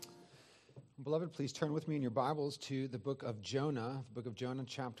Beloved, please turn with me in your Bibles to the book of Jonah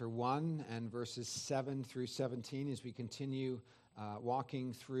chapter 1 and verses 7 through 17 as we continue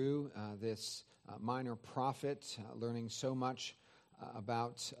walking through this minor prophet, learning so much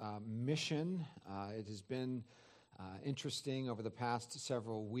about mission. It has been interesting over the past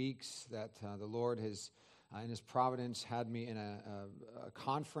several weeks that the Lord has, in His providence, had me in a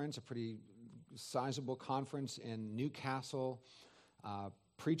conference, a pretty sizable conference in Newcastle,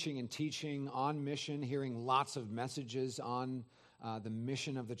 preaching and teaching on mission, hearing lots of messages on the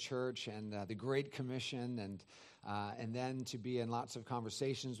mission of the church and the Great Commission, and then to be in lots of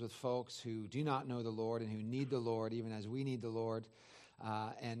conversations with folks who do not know the Lord and who need the Lord, even as we need the Lord.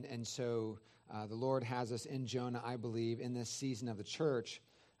 And so the Lord has us in Jonah, I believe, in this season of the church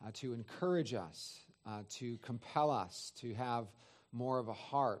to encourage us, to compel us to have more of a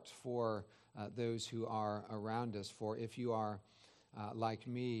heart for those who are around us. For if you are like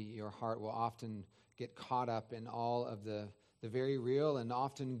me, your heart will often get caught up in all of the very real and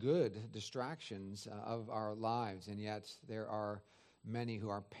often good distractions of our lives, and yet there are many who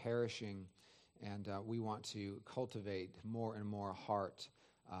are perishing, and we want to cultivate more and more heart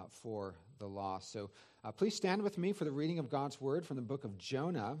for the lost. So please stand with me for the reading of God's Word from the book of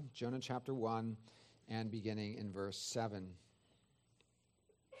Jonah, Jonah chapter 1, and beginning in verse 7.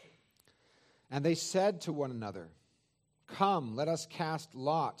 And they said to one another, "Come, let us cast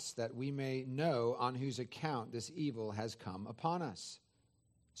lots, that we may know on whose account this evil has come upon us."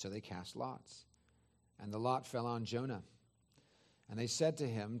 So they cast lots, and the lot fell on Jonah. And they said to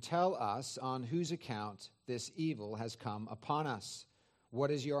him, "Tell us on whose account this evil has come upon us.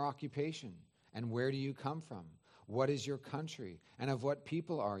 What is your occupation, and where do you come from? What is your country, and of what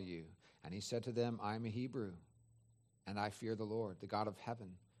people are you?" And he said to them, "I am a Hebrew, and I fear the Lord, the God of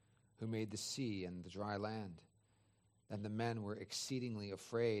heaven, who made the sea and the dry land." Then the men were exceedingly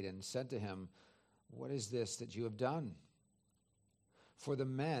afraid and said to him, "What is this that you have done?" For the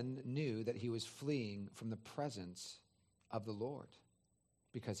men knew that he was fleeing from the presence of the Lord,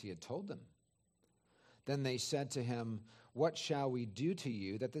 because he had told them. Then they said to him, "What shall we do to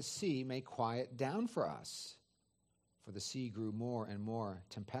you that the sea may quiet down for us?" For the sea grew more and more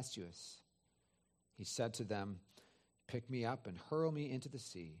tempestuous. He said to them, "Pick me up and hurl me into the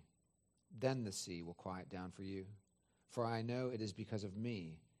sea. Then the sea will quiet down for you. For I know it is because of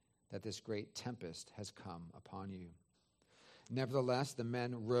me that this great tempest has come upon you." Nevertheless, the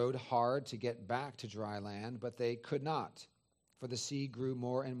men rowed hard to get back to dry land, but they could not, for the sea grew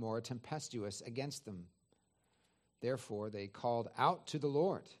more and more tempestuous against them. Therefore they called out to the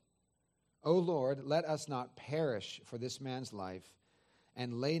Lord, "O Lord, let us not perish for this man's life,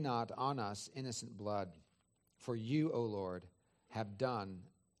 and lay not on us innocent blood. For you, O Lord, have done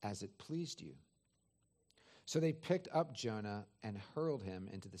as it pleased you." So they picked up Jonah and hurled him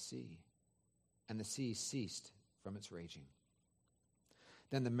into the sea, and the sea ceased from its raging.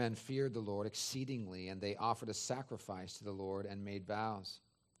 Then the men feared the Lord exceedingly, and they offered a sacrifice to the Lord and made vows.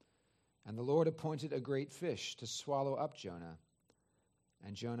 And the Lord appointed a great fish to swallow up Jonah,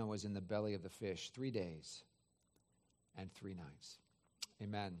 and Jonah was in the belly of the fish 3 days and 3 nights.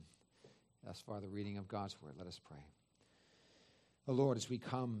 Amen. Thus far the reading of God's word. Let us pray. Oh Lord, as we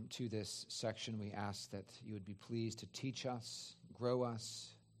come to this section, we ask that you would be pleased to teach us, grow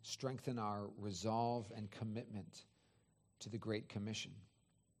us, strengthen our resolve and commitment to the Great Commission.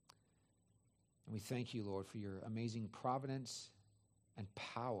 And we thank you, Lord, for your amazing providence and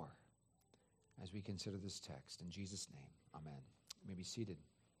power as we consider this text. In Jesus' name, amen. You may be seated.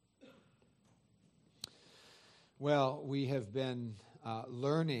 Well, we have been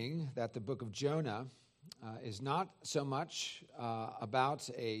learning that the book of Jonah is not so much about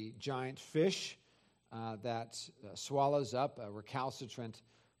a giant fish that swallows up a recalcitrant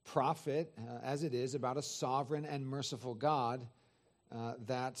prophet, as it is about a sovereign and merciful God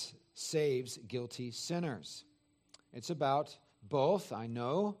that saves guilty sinners. It's about both, I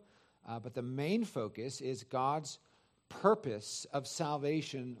know, but the main focus is God's purpose of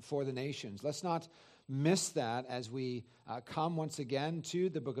salvation for the nations. Let's not miss that as we come once again to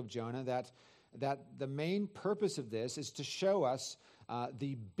the book of Jonah, that the main purpose of this is to show us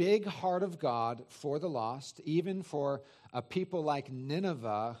the big heart of God for the lost, even for a people like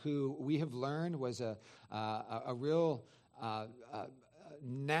Nineveh, who we have learned was a real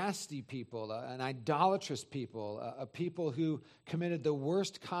nasty people, an idolatrous people, a people who committed the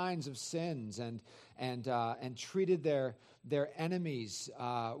worst kinds of sins and treated their enemies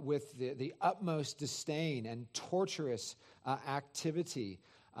with the utmost disdain and torturous activity.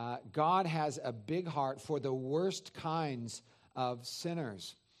 God has a big heart for the worst kinds of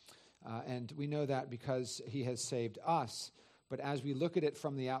sinners. And we know that because he has saved us. But as we look at it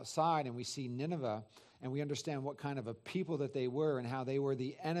from the outside and we see Nineveh and we understand what kind of a people that they were and how they were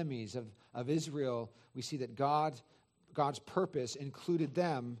the enemies of Israel, we see that God's purpose included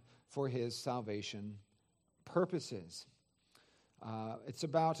them for his salvation purposes. It's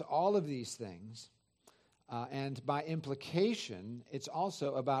about all of these things. And by implication, it's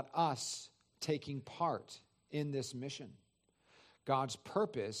also about us taking part in this mission. God's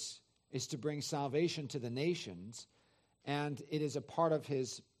purpose is to bring salvation to the nations, and it is a part of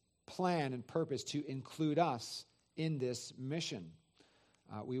his plan and purpose to include us in this mission.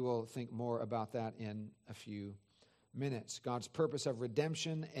 We will think more about that in a few minutes. God's purpose of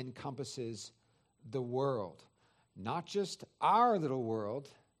redemption encompasses the world, not just our little world,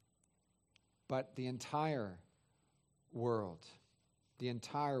 but the entire world. The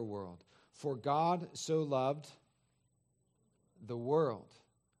entire world. For God so loved the world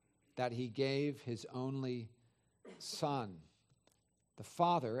that he gave his only Son. The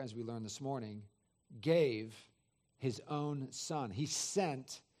Father, as we learned this morning, gave his own Son. He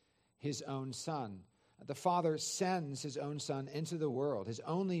sent his own Son. The Father sends his own Son into the world, his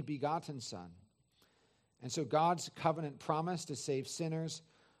only begotten Son. And so God's covenant promise to save sinners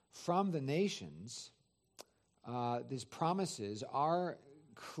from the nations, these promises are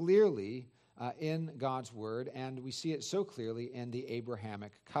clearly in God's word, and we see it so clearly in the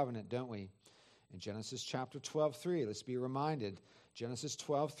Abrahamic covenant, don't we? In Genesis chapter 12:3, let's be reminded, Genesis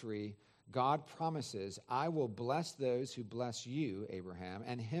 12:3, God promises, I will bless those who bless you, Abraham,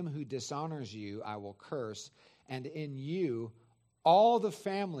 and him who dishonors you I will curse, and in you all the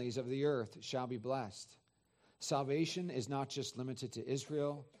families of the earth shall be blessed. Salvation is not just limited to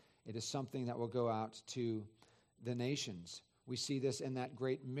Israel. It is something that will go out to the nations. We see this in that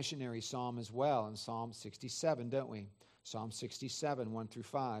great missionary psalm as well, in Psalm 67, don't we? Psalm 67,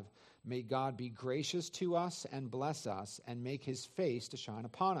 1-5. May God be gracious to us and bless us and make his face to shine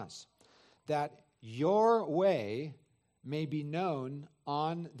upon us, that your way may be known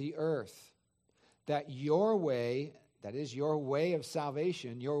on the earth, that your way, that is your way of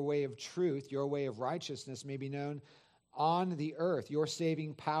salvation, your way of truth, your way of righteousness may be known on the earth, your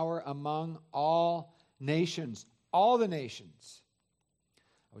saving power among all nations, all the nations.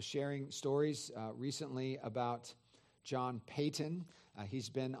 I was sharing stories recently about John Paton. He's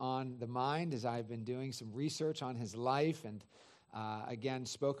been on the mind as I've been doing some research on his life, and again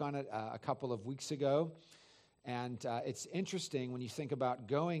spoke on it a couple of weeks ago. And it's interesting when you think about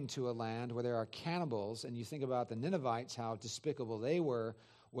going to a land where there are cannibals, and you think about the Ninevites, how despicable they were.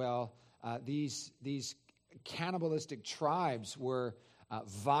 Well, these cannibalistic tribes were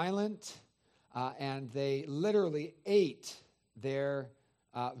violent, and they literally ate their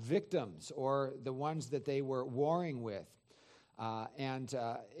victims or the ones that they were warring with. And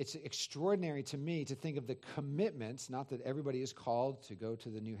it's extraordinary to me to think of the commitments, not that everybody is called to go to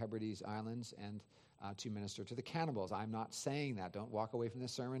the New Hebrides Islands and to minister to the cannibals. I'm not saying that. Don't walk away from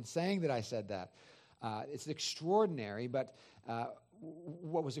this sermon saying that I said that. It's extraordinary, but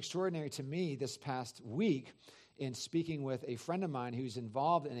what was extraordinary to me this past week in speaking with a friend of mine who's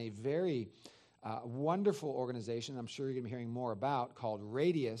involved in a very wonderful organization I'm sure you're going to be hearing more about, called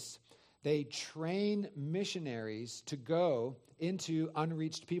Radius. They train missionaries to go into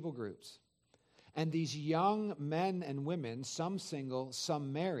unreached people groups. And these young men and women, some single,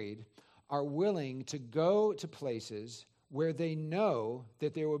 some married, are willing to go to places where they know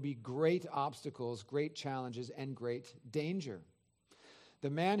that there will be great obstacles, great challenges, and great danger.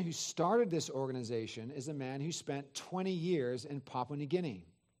 The man who started this organization is a man who spent 20 years in Papua New Guinea.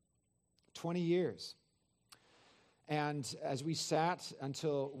 20 years. And as we sat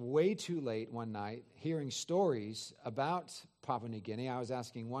until way too late one night hearing stories about Papua New Guinea, I was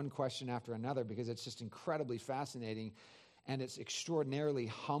asking one question after another because it's just incredibly fascinating and it's extraordinarily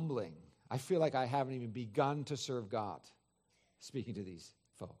humbling. I feel like I haven't even begun to serve God speaking to these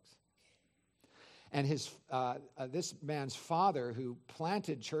folks. And this man's father, who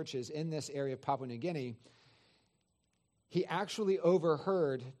planted churches in this area of Papua New Guinea, he actually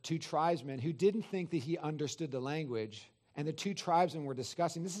overheard two tribesmen who didn't think that he understood the language, and the two tribesmen were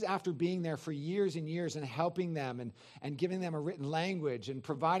discussing. This is after being there for years and years and helping them and giving them a written language and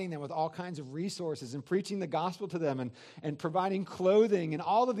providing them with all kinds of resources and preaching the gospel to them and providing clothing and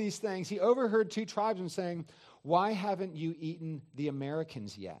all of these things. He overheard two tribesmen saying, "Why haven't you eaten the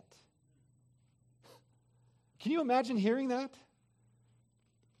Americans yet?" Can you imagine hearing that?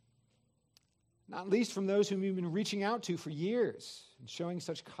 Not least from those whom you've been reaching out to for years and showing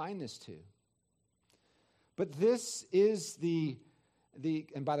such kindness to. But this is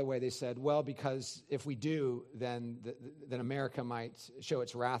and by the way, they said, well, because if we do, then America might show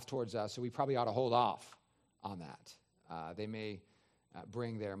its wrath towards us, so we probably ought to hold off on that. They may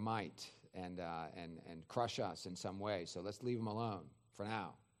bring their might and crush us in some way. So let's leave them alone for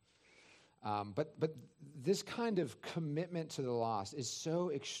now. But this kind of commitment to the lost is so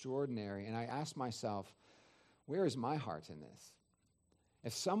extraordinary. And I ask myself, where is my heart in this?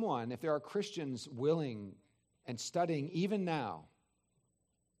 If there are Christians willing and studying even now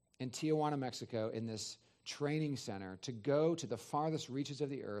in Tijuana, Mexico, in this training center, to go to the farthest reaches of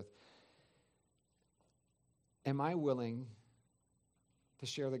the earth, am I willing to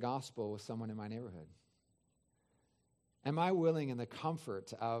share the gospel with someone in my neighborhood? Am I willing, in the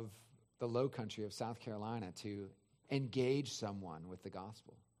comfort of the low country of South Carolina, to engage someone with the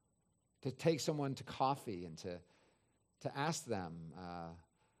gospel? To take someone to coffee and to ask them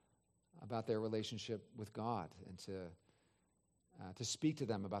about their relationship with God, and to speak to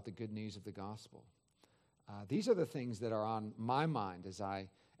them about the good news of the gospel. These are the things that are on my mind as I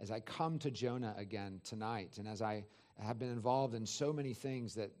come to Jonah again tonight, and as I have been involved in so many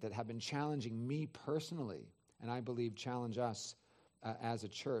things that have been challenging me personally, and I believe challenge us as a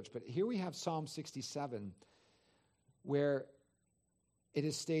church. But here we have Psalm 67, where it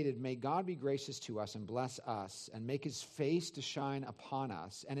is stated, "May God be gracious to us and bless us and make his face to shine upon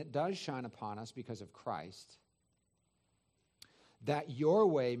us." And it does shine upon us because of Christ. "That your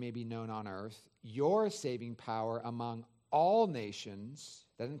way may be known on earth, your saving power among all nations."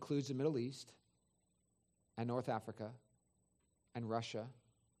 That includes the Middle East and North Africa and Russia.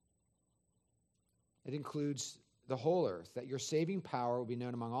 It includes the whole earth, that your saving power will be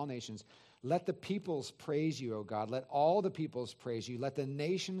known among all nations. "Let the peoples praise you, O God. Let all the peoples praise you. Let the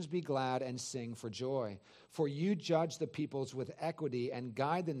nations be glad and sing for joy. For you judge the peoples with equity and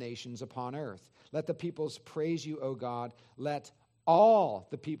guide the nations upon earth. Let the peoples praise you, O God. Let all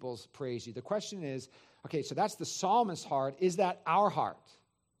the peoples praise you." The question is, okay, so that's the psalmist's heart. Is that our heart?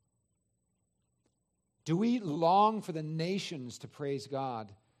 Do we long for the nations to praise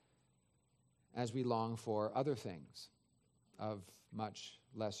God as we long for other things of much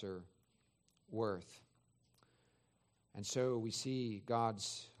lesser worth? And so we see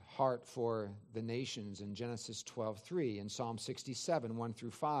God's heart for the nations in Genesis 12:3, in Psalm 67, 1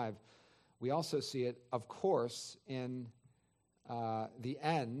 through 5. We also see it, of course, in the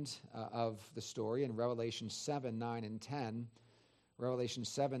end of the story in Revelation 7, 9, and 10. Revelation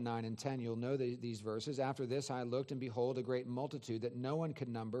 7, 9, and 10, you'll know these verses. "After this I looked, and behold, a great multitude that no one could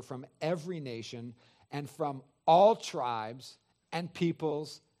number, from every nation and from all tribes and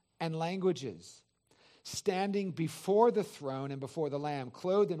peoples and languages, standing before the throne and before the Lamb,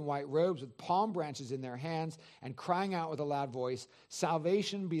 clothed in white robes with palm branches in their hands, and crying out with a loud voice,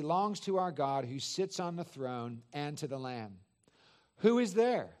 'Salvation belongs to our God who sits on the throne and to the Lamb.'" Who is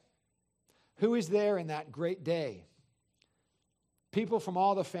there? Who is there in that great day? People from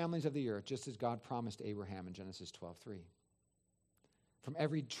all the families of the earth, just as God promised Abraham in Genesis 12:3. From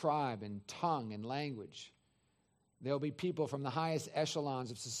every tribe and tongue and language. There will be people from the highest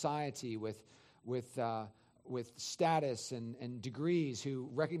echelons of society with status and degrees who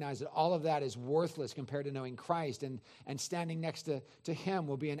recognize that all of that is worthless compared to knowing Christ. And standing next to him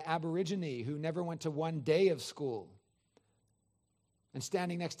will be an Aborigine who never went to one day of school. And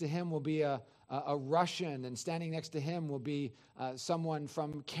standing next to him will be a Russian, and standing next to him will be someone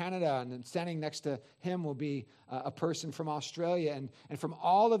from Canada, and then standing next to him will be a person from Australia, and from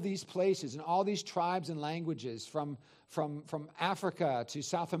all of these places and all these tribes and languages, from Africa to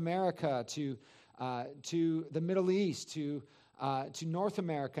South America to the Middle East to North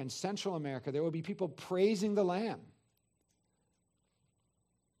America and Central America, there will be people praising the Lamb.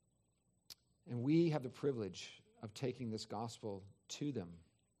 And we have the privilege of taking this gospel to them.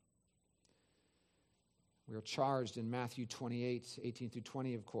 We are charged in Matthew 28, 18 through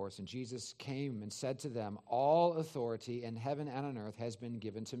 20, of course. "And Jesus came and said to them, 'All authority in heaven and on earth has been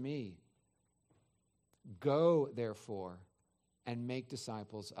given to me. Go, therefore, and make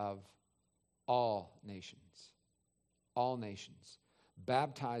disciples of all nations,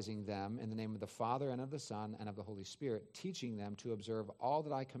 baptizing them in the name of the Father and of the Son and of the Holy Spirit, teaching them to observe all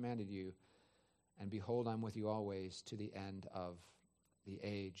that I commanded you. And behold, I'm with you always to the end of the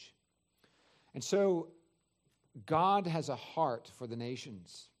age.'" And so God has a heart for the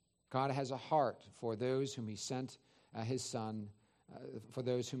nations. God has a heart for those whom he sent his son,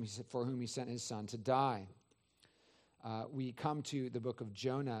 for whom he sent his son to die. We come to the book of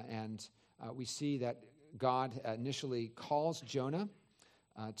Jonah, and we see that God initially calls Jonah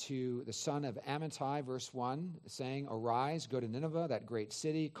to the son of Amittai, verse 1, saying, "Arise, go to Nineveh, that great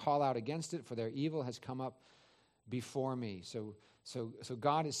city, call out against it, for their evil has come up before me." So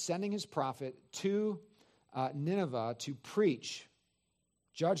God is sending his prophet to Nineveh to preach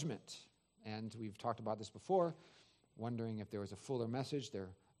judgment. And we've talked about this before. wondering if there was a fuller message. There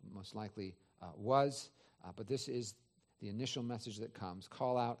most likely was, but this is the initial message that comes.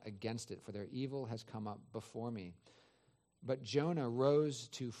 Call out against it, for their evil has come up before me. But Jonah rose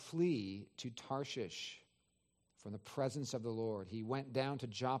to flee to Tarshish from the presence of the Lord. He went down to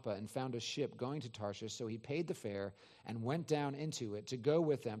Joppa and found a ship going to Tarshish, so he paid the fare and went down into it to go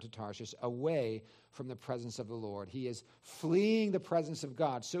with them to Tarshish, away from the presence of the Lord. He is fleeing the presence of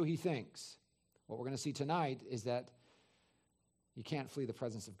God, so he thinks. What we're going to see tonight is that you can't flee the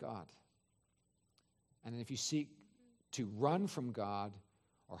presence of God. And if you seek to run from God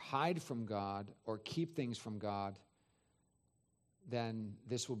or hide from God or keep things from God, then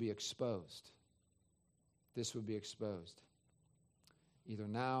this will be exposed. This will be exposed, either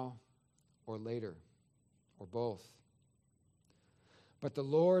now or later, or both. But the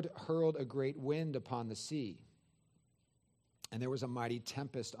Lord hurled a great wind upon the sea, and there was a mighty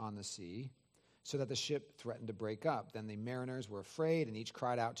tempest on the sea, so that the ship threatened to break up. Then the mariners were afraid, and each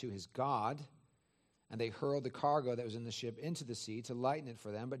cried out to his God, and they hurled the cargo that was in the ship into the sea to lighten it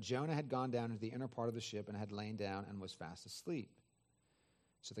for them. But Jonah had gone down into the inner part of the ship and had lain down and was fast asleep.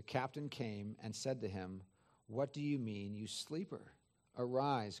 So the captain came and said to him, "What do you mean, you sleeper?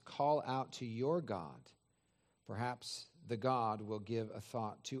 Arise, call out to your God. Perhaps the God will give a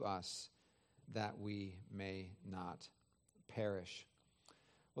thought to us that we may not perish."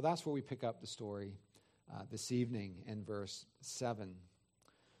 Well, that's where we pick up the story this evening in verse 7.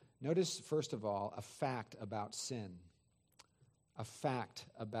 Notice, first of all, a fact about sin. A fact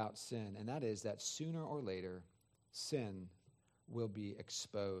about sin, and that is that sooner or later, sin will be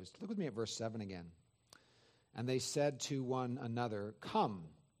exposed. Look with me at verse 7 again. And they said to one another, "Come,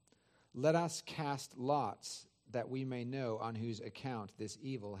 let us cast lots, that we may know on whose account this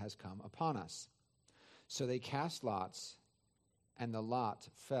evil has come upon us." So they cast lots, and the lot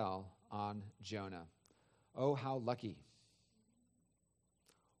fell on Jonah. Oh, how lucky.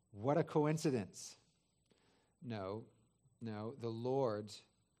 What a coincidence. No, the Lord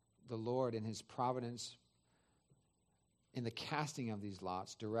in his providence, in the casting of these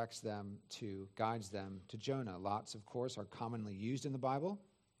lots, guides them to Jonah. Lots, of course, are commonly used in the Bible.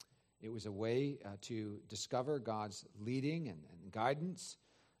 It was a way to discover God's leading and guidance.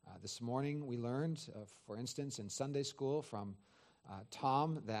 This morning we learned, for instance, in Sunday school from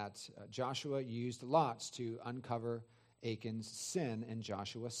Tom, that Joshua used lots to uncover Achan's sin in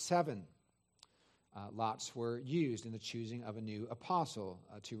Joshua 7. Lots were used in the choosing of a new apostle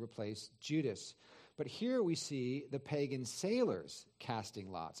to replace Judas. But here we see the pagan sailors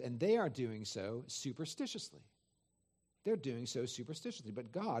casting lots, and they are doing so superstitiously. They're doing so superstitiously,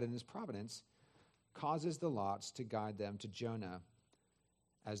 but God, in his providence, causes the lots to guide them to Jonah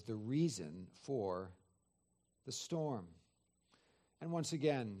as the reason for the storm. And once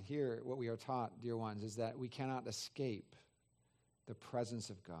again, here what we are taught, dear ones, is that we cannot escape the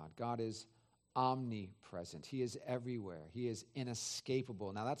presence of God. God is omnipresent. He is everywhere. He is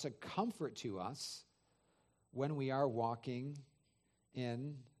inescapable. Now, that's a comfort to us when we are walking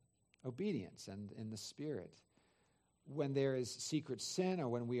in obedience and in the Spirit. When there is secret sin or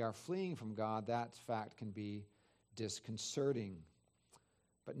when we are fleeing from God, that fact can be disconcerting.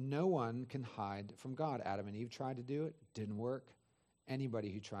 But no one can hide from God. Adam and Eve tried to do it. Didn't work.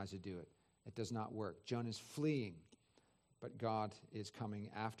 Anybody who tries to do it, it does not work. Jonah's fleeing, but God is coming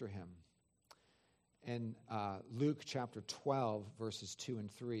after him. In Luke chapter 12, verses 2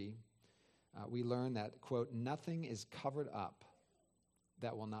 and 3, we learn that, quote, "Nothing is covered up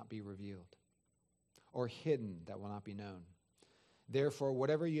that will not be revealed, or hidden that will not be known. Therefore,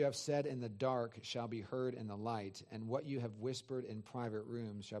 whatever you have said in the dark shall be heard in the light, and what you have whispered in private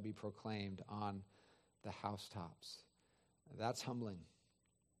rooms shall be proclaimed on the housetops." That's humbling.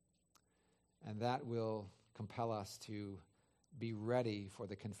 And that will compel us to be ready for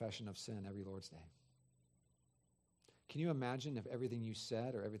the confession of sin every Lord's Day. Can you imagine if everything you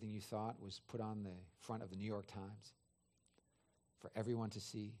said or everything you thought was put on the front of the New York Times for everyone to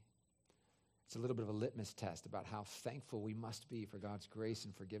see? It's a little bit of a litmus test about how thankful we must be for God's grace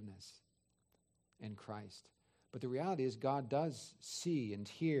and forgiveness in Christ. But the reality is God does see and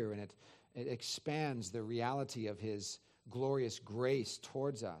hear, and it expands the reality of his glorious grace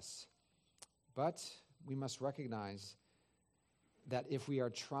towards us. But we must recognize that if we are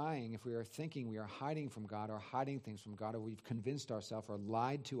thinking we are hiding from God or hiding things from God, or we've convinced ourselves or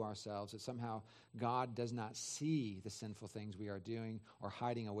lied to ourselves that somehow God does not see the sinful things we are doing or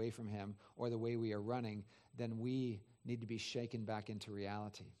hiding away from him or the way we are running, then we need to be shaken back into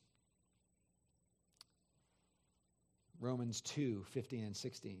reality. Romans 2:15 and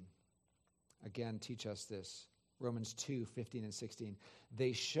 16 again teach us this. Romans 2:15 and 16.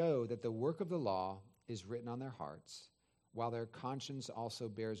 They show that the work of the law is written on their hearts, while their conscience also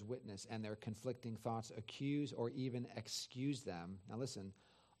bears witness, and their conflicting thoughts accuse or even excuse them. Now listen,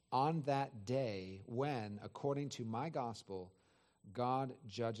 on that day when, according to my gospel, God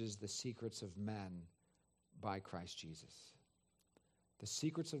judges the secrets of men by Christ Jesus. The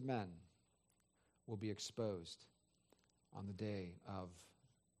secrets of men will be exposed on the day of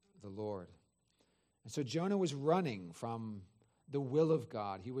the Lord. And so Jonah was running from the will of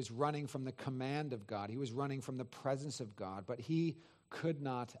God. He was running from the command of God. He was running from the presence of God, but he could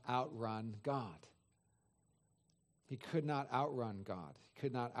not outrun God. He could not outrun God. He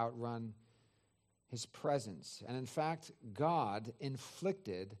could not outrun his presence. And in fact, God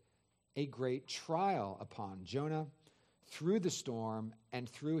inflicted a great trial upon Jonah through the storm and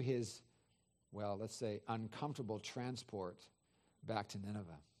through his, well, let's say, uncomfortable transport back to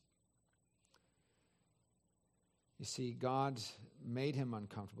Nineveh. You see, God made him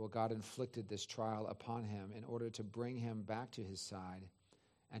uncomfortable. God inflicted this trial upon him in order to bring him back to his side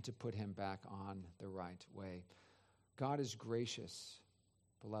and to put him back on the right way. God is gracious,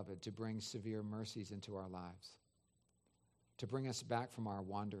 beloved, to bring severe mercies into our lives, to bring us back from our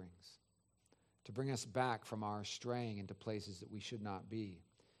wanderings, to bring us back from our straying into places that we should not be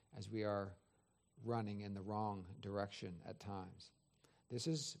as we are running in the wrong direction at times. This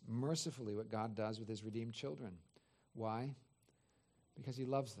is mercifully what God does with his redeemed children. Why? Because he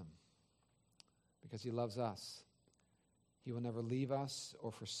loves them. Because he loves us. He will never leave us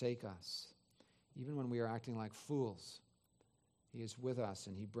or forsake us. Even when we are acting like fools, he is with us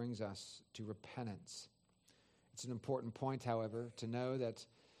and he brings us to repentance. It's an important point, however, to know that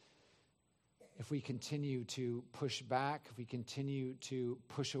if we continue to push back, if we continue to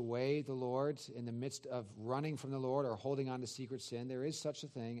push away the Lord in the midst of running from the Lord or holding on to secret sin, there is such a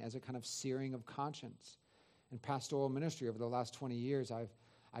thing as a kind of searing of conscience. In pastoral ministry over the last 20 years,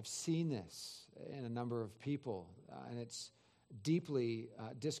 I've seen this in a number of people, and it's deeply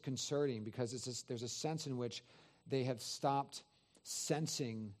disconcerting because there's a sense in which they have stopped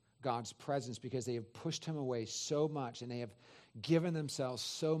sensing God's presence because they have pushed him away so much and they have given themselves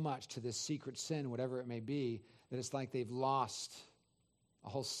so much to this secret sin, whatever it may be, that it's like they've lost a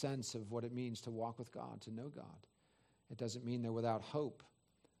whole sense of what it means to walk with God, to know God. It doesn't mean they're without hope,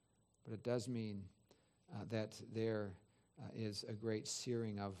 but it does mean that there is a great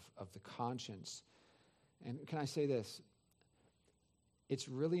searing of the conscience. And can I say this? It's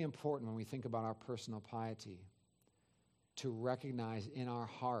really important when we think about our personal piety to recognize in our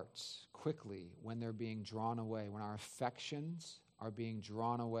hearts quickly when they're being drawn away, when our affections are being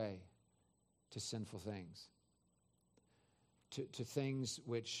drawn away to sinful things, to things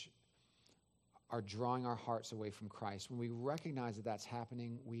which are drawing our hearts away from Christ. When we recognize that that's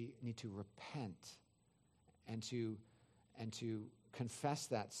happening, we need to repent and to confess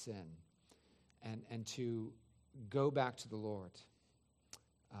that sin and to go back to the Lord.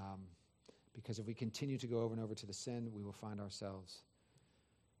 Because if we continue to go over and over to the sin, we will find ourselves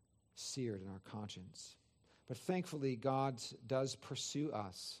seared in our conscience. But thankfully, God does pursue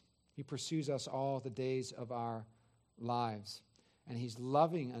us. He pursues us all the days of our lives. And he's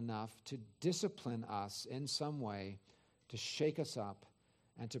loving enough to discipline us in some way, to shake us up,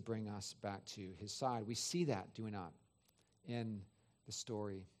 and to bring us back to his side. We see that, do we not, in the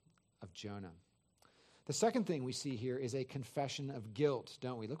story of Jonah. The second thing we see here is a confession of guilt,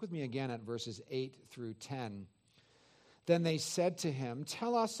 don't we? Look with me again at verses 8 through 10. Then they said to him,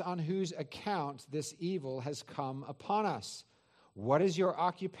 "Tell us on whose account this evil has come upon us. What is your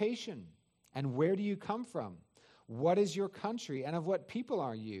occupation? And where do you come from? What is your country, and of what people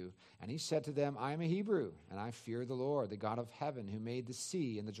are you?" And he said to them, "I am a Hebrew, and I fear the Lord, the God of heaven, who made the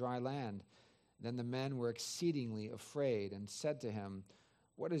sea and the dry land." Then the men were exceedingly afraid and said to him,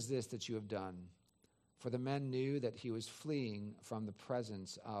 "What is this that you have done?" For the men knew that he was fleeing from the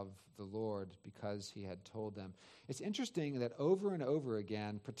presence of the Lord because he had told them. It's interesting that over and over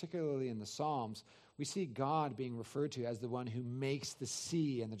again, particularly in the Psalms, we see God being referred to as the one who makes the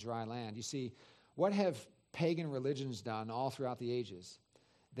sea and the dry land. You see, what have pagan religions done all throughout the ages?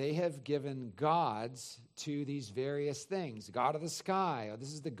 They have given gods to these various things. The god of the sky, or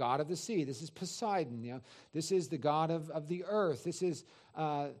this is the god of the sea, this is Poseidon, this is the god of the earth, this is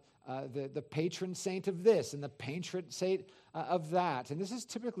the patron saint of this and the patron saint of that. And this is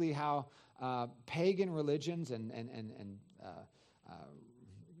typically how pagan religions and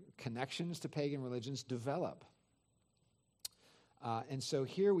connections to pagan religions develop. And so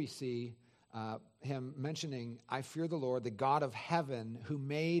here we see him mentioning, "I fear the Lord, the God of heaven, who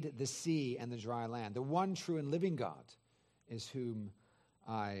made the sea and the dry land." The one true and living God is whom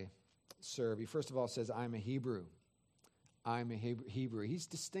I serve. He first of all says, "I'm a Hebrew." I'm a Hebrew. He's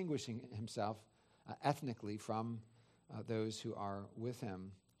distinguishing himself ethnically from those who are with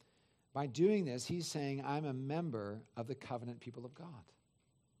him. By doing this, he's saying, I'm a member of the covenant people of God.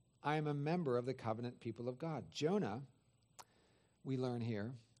 I am a member of the covenant people of God. Jonah, we learn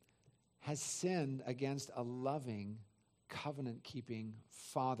here, has sinned against a loving, covenant-keeping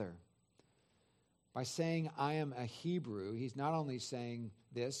father. By saying, I am a Hebrew, he's not only saying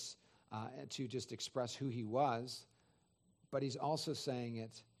this to just express who he was, but he's also saying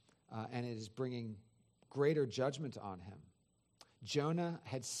it, and it is bringing greater judgment on him. Jonah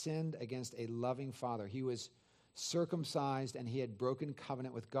had sinned against a loving father. He was circumcised and he had broken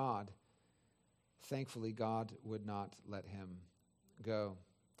covenant with God. Thankfully, God would not let him go.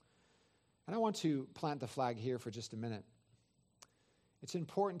 And I want to plant the flag here for just a minute. It's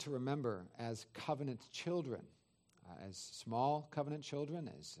important to remember as covenant children, as small covenant children,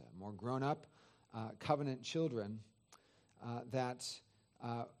 as more grown-up covenant children, that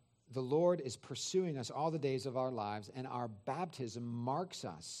the Lord is pursuing us all the days of our lives, and our baptism marks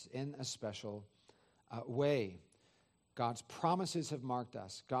us in a special way. God's promises have marked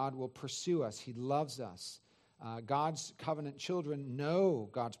us. God will pursue us. He loves us. God's covenant children know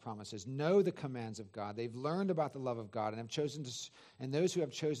God's promises, know the commands of God. They've learned about the love of God and have chosen to, and those who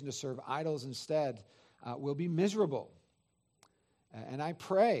have chosen to serve idols instead will be miserable. And I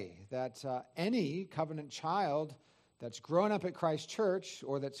pray that any covenant child that's grown up at Christ Church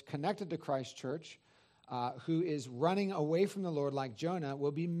or that's connected to Christ Church who is running away from the Lord like Jonah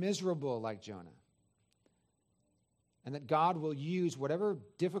will be miserable like Jonah. And that God will use whatever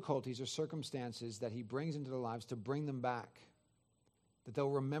difficulties or circumstances that he brings into their lives to bring them back. That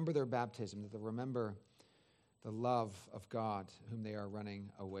they'll remember their baptism, that they'll remember the love of God whom they are running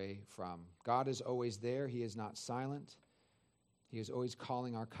away from. God is always there. He is not silent. He is always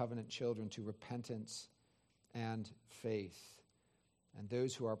calling our covenant children to repentance and faith. And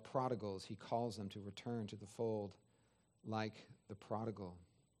those who are prodigals, he calls them to return to the fold like the prodigal.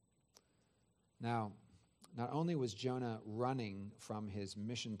 Now, not only was Jonah running from his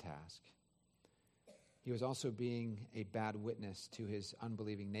mission task, he was also being a bad witness to his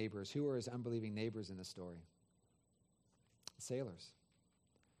unbelieving neighbors. Who were his unbelieving neighbors in the story? Sailors.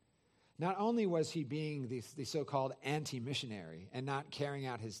 Not only was he being the so-called anti-missionary and not carrying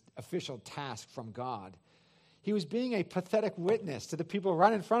out his official task from God, he was being a pathetic witness to the people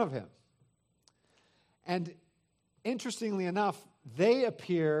right in front of him. And interestingly enough, they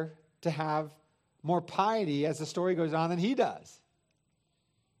appear to have more piety as the story goes on than he does.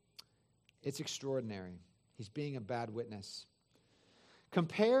 It's extraordinary. He's being a bad witness.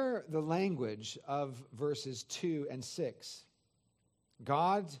 Compare the language of verses 2 and 6.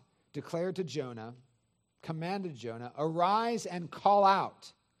 God declared to Jonah, commanded Jonah, arise and call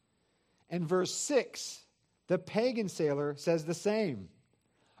out. And verse 6, the pagan sailor says the same.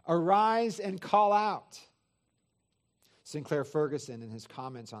 Arise and call out. Sinclair Ferguson, in his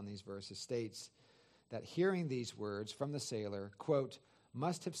comments on these verses, states that hearing these words from the sailor, quote,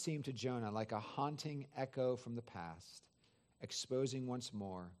 must have seemed to Jonah like a haunting echo from the past, exposing once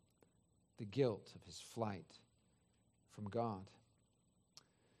more the guilt of his flight from God.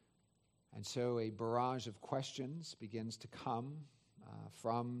 And so a barrage of questions begins to come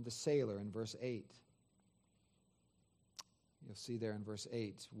from the sailor in verse 8. You'll see there in verse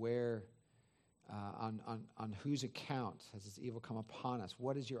 8 where, on whose account has this evil come upon us?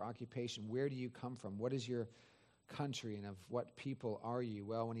 What is your occupation? Where do you come from? What is your country, and of what people are you?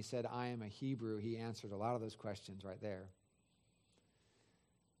 Well, when he said, I am a Hebrew, he answered a lot of those questions right there.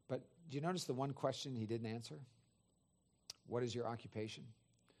 But do you notice the one question he didn't answer? What is your occupation?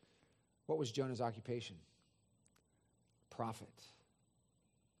 What was Jonah's occupation? Prophet.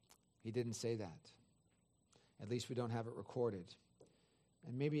 He didn't say that. At least we don't have it recorded.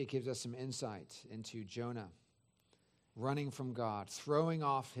 And maybe it gives us some insight into Jonah running from God, throwing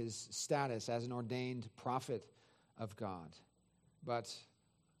off his status as an ordained prophet of God. But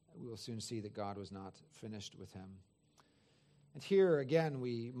we will soon see that God was not finished with him. And here again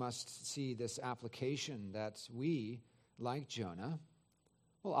we must see this application that we, like Jonah,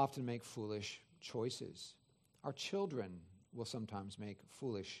 will often make foolish choices. Our children will sometimes make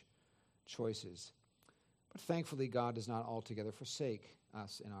foolish choices. But thankfully, God does not altogether forsake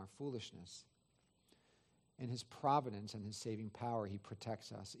us in our foolishness. In his providence and his saving power, he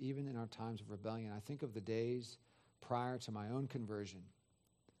protects us, even in our times of rebellion. I think of the days prior to my own conversion,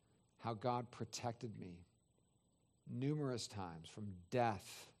 how God protected me numerous times from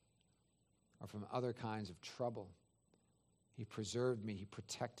death or from other kinds of trouble. He preserved me. He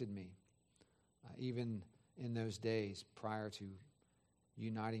protected me, even in those days prior to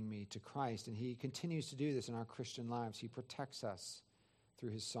uniting me to Christ. And he continues to do this in our Christian lives. He protects us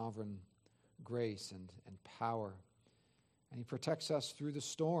through his sovereign grace and power. And he protects us through the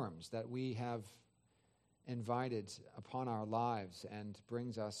storms that we have invited upon our lives and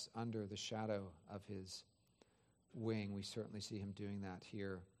brings us under the shadow of his wing. We certainly see him doing that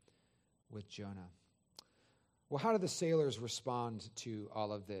here with Jonah. Well, how did the sailors respond to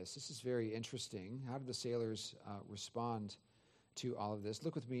all of this? This is very interesting. How did the sailors respond to all of this?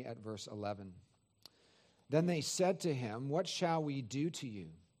 Look with me at verse 11. Then they said to him, "What shall we do to you,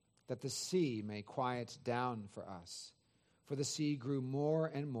 that the sea may quiet down for us?" For the sea grew more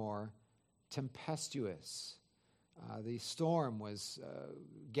and more tempestuous. The storm was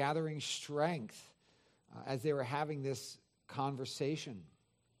gathering strength as they were having this conversation.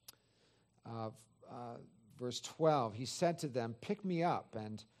 Verse 12, he said to them, "Pick me up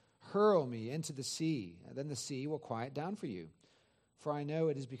and hurl me into the sea, and then the sea will quiet down for you. For I know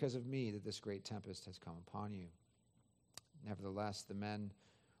it is because of me that this great tempest has come upon you." Nevertheless, the men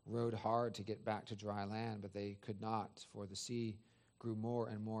rowed hard to get back to dry land, but they could not, for the sea grew more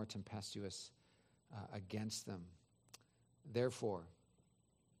and more tempestuous against them. Therefore,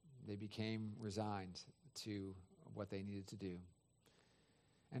 they became resigned to what they needed to do.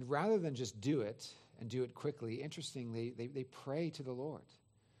 And rather than just do it and do it quickly, interestingly, they pray to the Lord.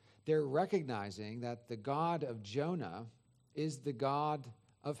 They're recognizing that the God of Jonah is the God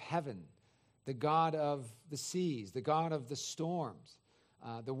of heaven, the God of the seas, the God of the storms,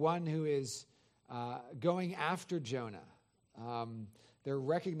 the one who is going after Jonah. They're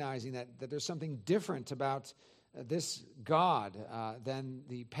recognizing that there's something different about this God than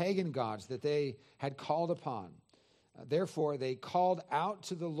the pagan gods that they had called upon. Therefore, they called out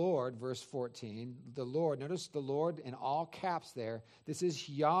to the Lord, verse 14. The Lord, notice the Lord in all caps there. This is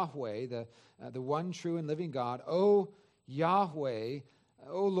Yahweh, the one true and living God. O Yahweh,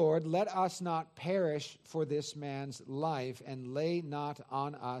 O Lord, let us not perish for this man's life, and lay not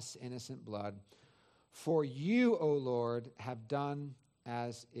on us innocent blood. For you, O Lord, have done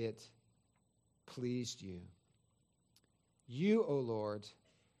as it pleased you. You, O Lord,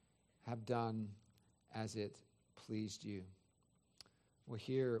 have done as it pleased you. Well,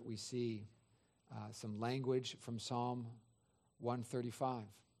 here we see some language from Psalm 135.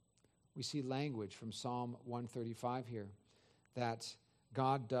 We see language from Psalm 135 here, that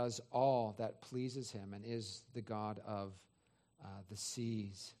God does all that pleases him and is the God of the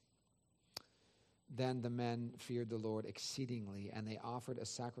seas. Then the men feared the Lord exceedingly, and they offered a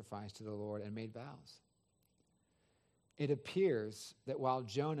sacrifice to the Lord and made vows. It appears that while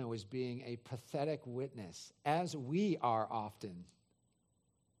Jonah was being a pathetic witness, as we are often,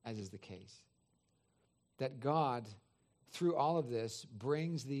 as is the case, that God, through all of this,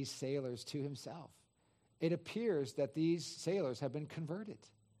 brings these sailors to himself. It appears that these sailors have been converted.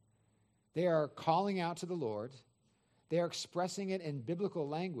 They are calling out to the Lord. They are expressing it in biblical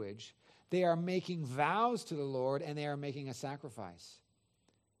language. They are making vows to the Lord, and they are making a sacrifice.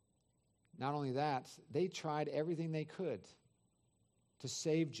 Not only that, they tried everything they could to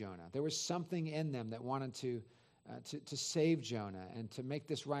save Jonah. There was something in them that wanted to save Jonah and to make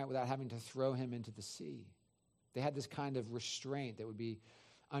this right without having to throw him into the sea. They had this kind of restraint that would be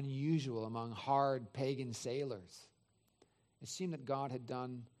unusual among hard pagan sailors. It seemed that God had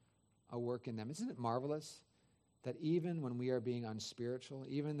done a work in them. Isn't it marvelous that even when we are being unspiritual,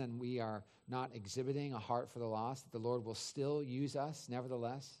 even when we are not exhibiting a heart for the lost, that the Lord will still use us,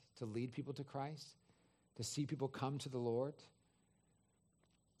 nevertheless, to lead people to Christ, to see people come to the Lord?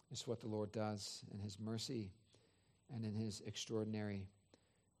 It's what the Lord does in his mercy and in his extraordinary,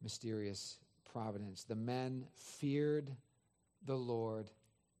 mysterious providence. The men feared the Lord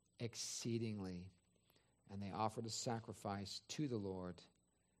exceedingly, and they offered a sacrifice to the Lord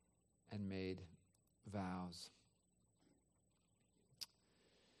and made vows.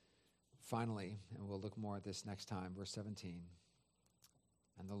 Finally, and we'll look more at this next time, verse 17.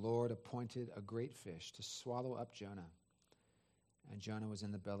 And the Lord appointed a great fish to swallow up Jonah. And Jonah was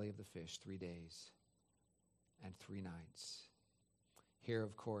in the belly of the fish 3 days and 3 nights. Here,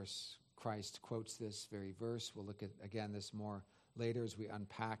 of course, Christ quotes this very verse. We'll look at, again, this more later as we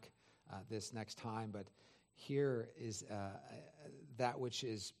unpack this next time. But here is that which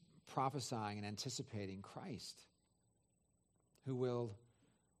is prophesying and anticipating Christ, who will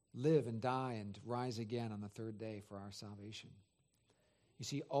live and die and rise again on the third day for our salvation. You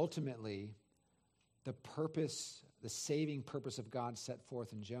see, ultimately, the purpose, the saving purpose of God set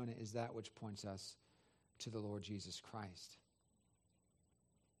forth in Jonah is that which points us to the Lord Jesus Christ.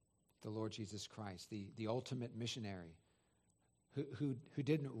 The Lord Jesus Christ, the ultimate missionary, who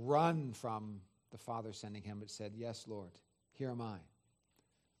didn't run from the Father sending him, but said, "Yes, Lord, here am I.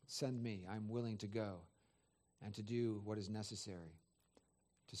 Send me. I'm willing to go and to do what is necessary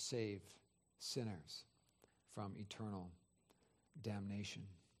to save sinners from eternal damnation.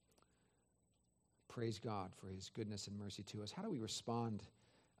 Praise God for his goodness and mercy to us. How do we respond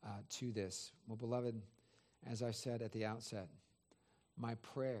to this? Well, beloved, as I said at the outset, my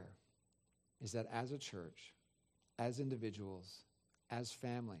prayer is that as a church, as individuals, as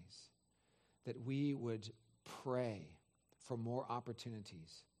families, that we would pray for more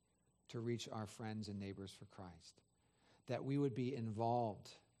opportunities to reach our friends and neighbors for Christ, that we would be involved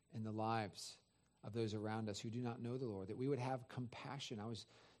in the lives of those around us who do not know the Lord, that we would have compassion. I was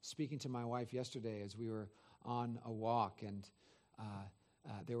speaking to my wife yesterday as we were on a walk, and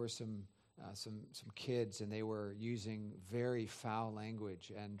there were some kids, and they were using very foul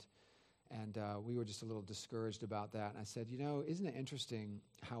language, and we were just a little discouraged about that. And I said, isn't it interesting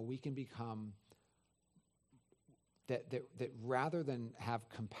how we can become that rather than have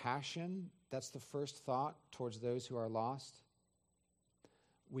compassion, that's the first thought towards those who are lost,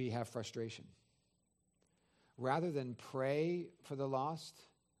 we have frustration. Rather than pray for the lost,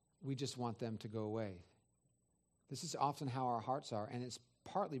 we just want them to go away. This is often how our hearts are, and it's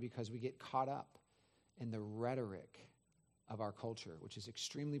partly because we get caught up in the rhetoric of our culture, which is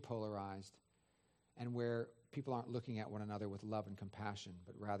extremely polarized, and where people aren't looking at one another with love and compassion,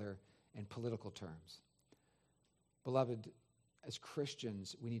 but rather in political terms. Beloved, as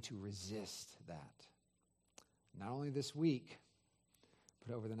Christians, we need to resist that. Not only this week,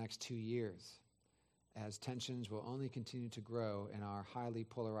 but over the next 2 years, as tensions will only continue to grow in our highly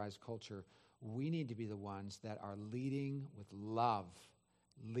polarized culture. We need to be the ones that are leading with love,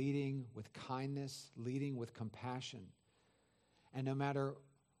 leading with kindness, leading with compassion. And no matter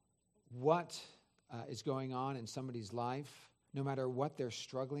what is going on in somebody's life, no matter what they're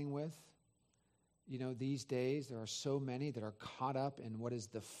struggling with, these days there are so many that are caught up in what is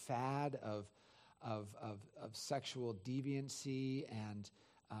the fad of sexual deviancy and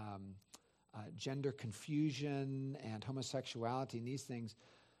gender confusion and homosexuality and these things.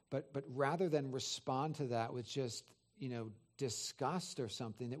 But rather than respond to that with just, disgust or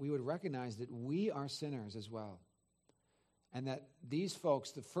something, that we would recognize that we are sinners as well. And that these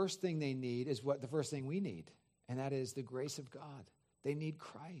folks, the first thing they need is what the first thing we need, and that is the grace of God. They need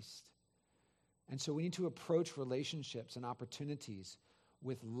Christ. And so we need to approach relationships and opportunities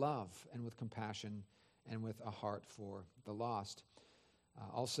with love and with compassion and with a heart for the lost.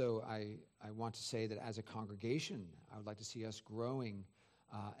 Also, I want to say that as a congregation, I would like to see us growing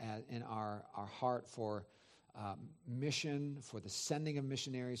in our heart for mission, for the sending of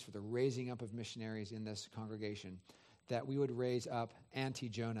missionaries, for the raising up of missionaries in this congregation, that we would raise up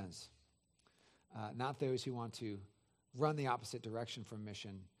anti-Jonahs, not those who want to run the opposite direction from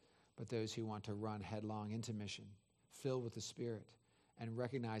mission, but those who want to run headlong into mission, filled with the Spirit, and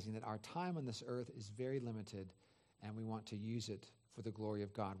recognizing that our time on this earth is very limited, and we want to use it for the glory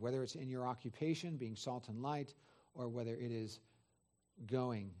of God, whether it's in your occupation, being salt and light, or whether it is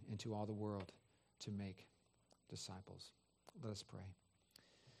going into all the world to make disciples. Let us pray.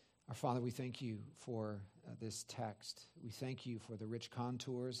 Our Father, we thank you for this text. We thank you for the rich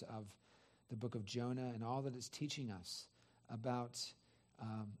contours of the book of Jonah and all that it's teaching us about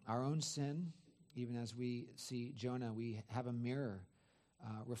our own sin. Even as we see Jonah, we have a mirror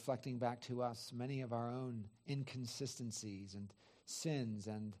reflecting back to us many of our own inconsistencies and sins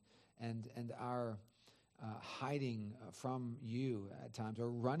and our hiding from you at times, or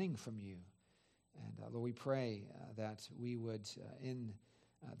running from you. And Lord, we pray that we would, in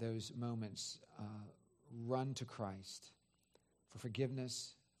those moments, run to Christ for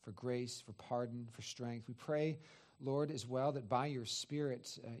forgiveness, for grace, for pardon, for strength. We pray, Lord, as well, that by your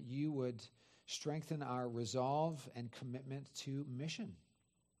Spirit you would strengthen our resolve and commitment to mission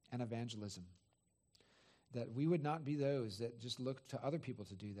and evangelism. That we would not be those that just look to other people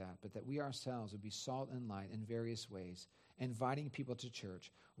to do that, but that we ourselves would be salt and light in various ways, inviting people to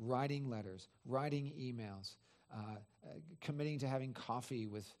church, writing letters, writing emails, committing to having coffee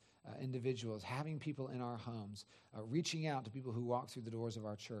with individuals, having people in our homes, reaching out to people who walk through the doors of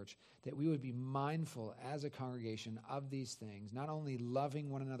our church, that we would be mindful as a congregation of these things, not only loving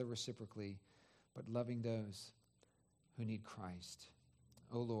one another reciprocally, but loving those who need Christ.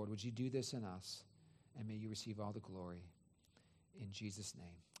 Oh Lord, would you do this in us, and may you receive all the glory. In Jesus'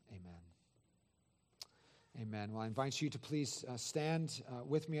 name, amen. Amen. Well, I invite you to please stand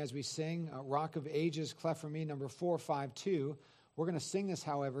with me as we sing Rock of Ages, Cleft for Me, number 452. We're going to sing this,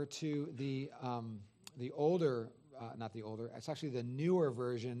 however, to the older, not the older, it's actually the newer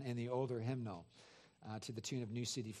version in the older hymnal, to the tune of New City